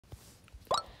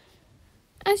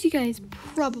As you guys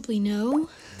probably know,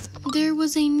 there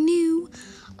was a new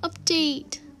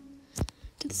update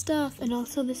to the stuff, and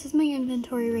also this is my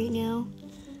inventory right now.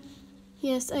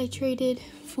 Yes, I traded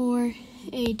for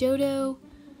a dodo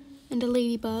and a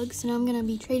ladybug, so now I'm gonna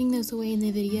be trading those away in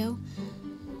the video,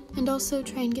 and also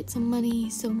try and get some money,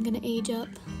 so I'm gonna age up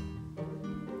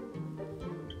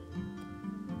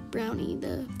Brownie,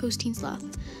 the post-teen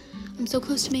sloth. I'm so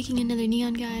close to making another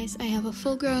neon, guys. I have a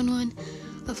full-grown one,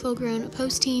 a full-grown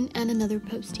post-teen, and another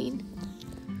post-teen.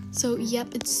 So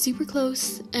yep, it's super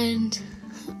close, and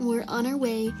we're on our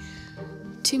way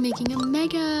to making a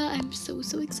mega. I'm so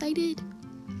excited.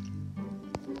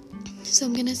 So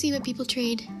I'm gonna see what people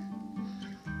trade.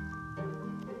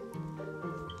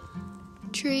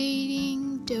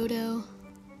 Trading dodo.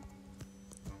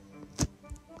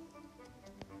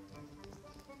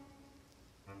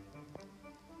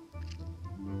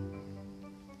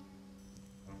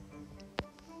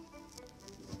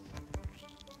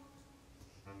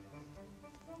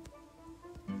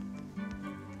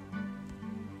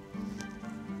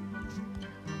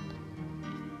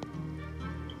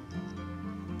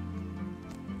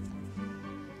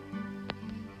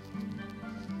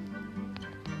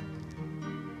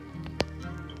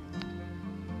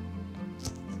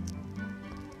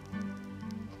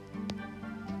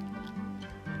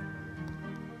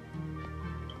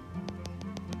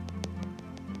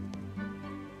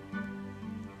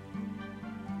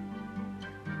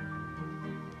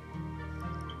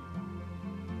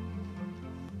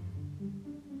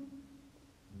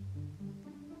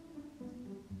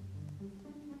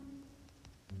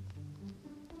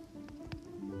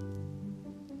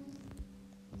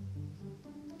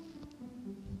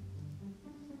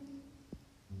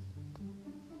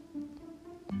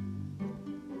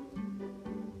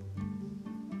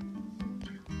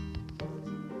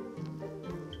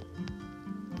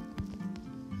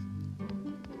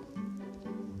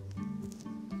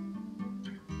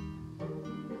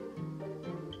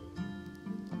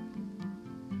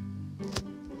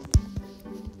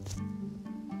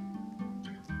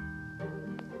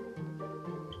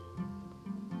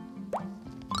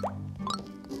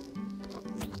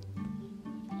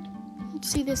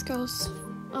 Let's see this girl's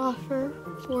offer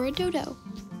for a dodo.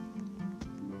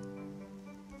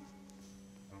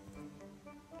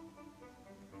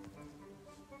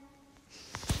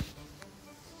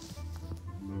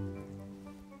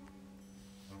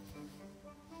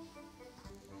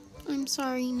 I'm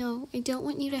sorry, no, I don't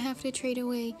want you to have to trade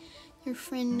away your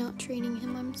friend not trading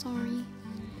him. I'm sorry.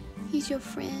 He's your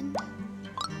friend.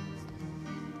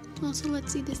 Also,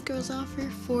 let's see this girl's offer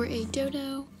for a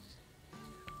dodo.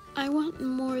 I want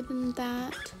more than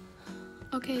that.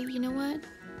 Okay, you know what?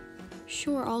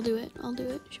 Sure, I'll do it. I'll do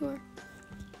it, sure.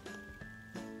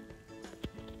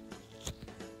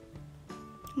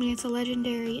 I mean, it's a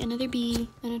legendary, another bee,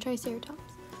 and a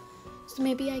triceratops. So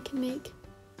maybe I can make,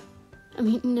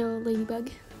 no,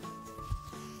 ladybug.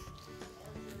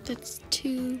 That's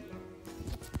 2.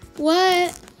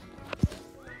 What?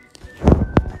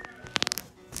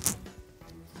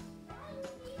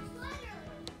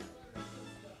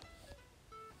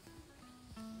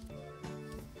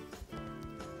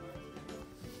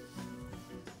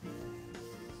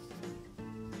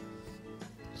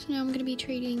 So now I'm gonna be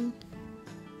trading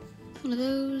one of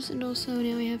those, and also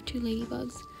now I have 2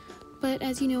 ladybugs. But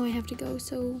as you know, I have to go,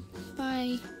 so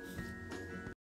bye.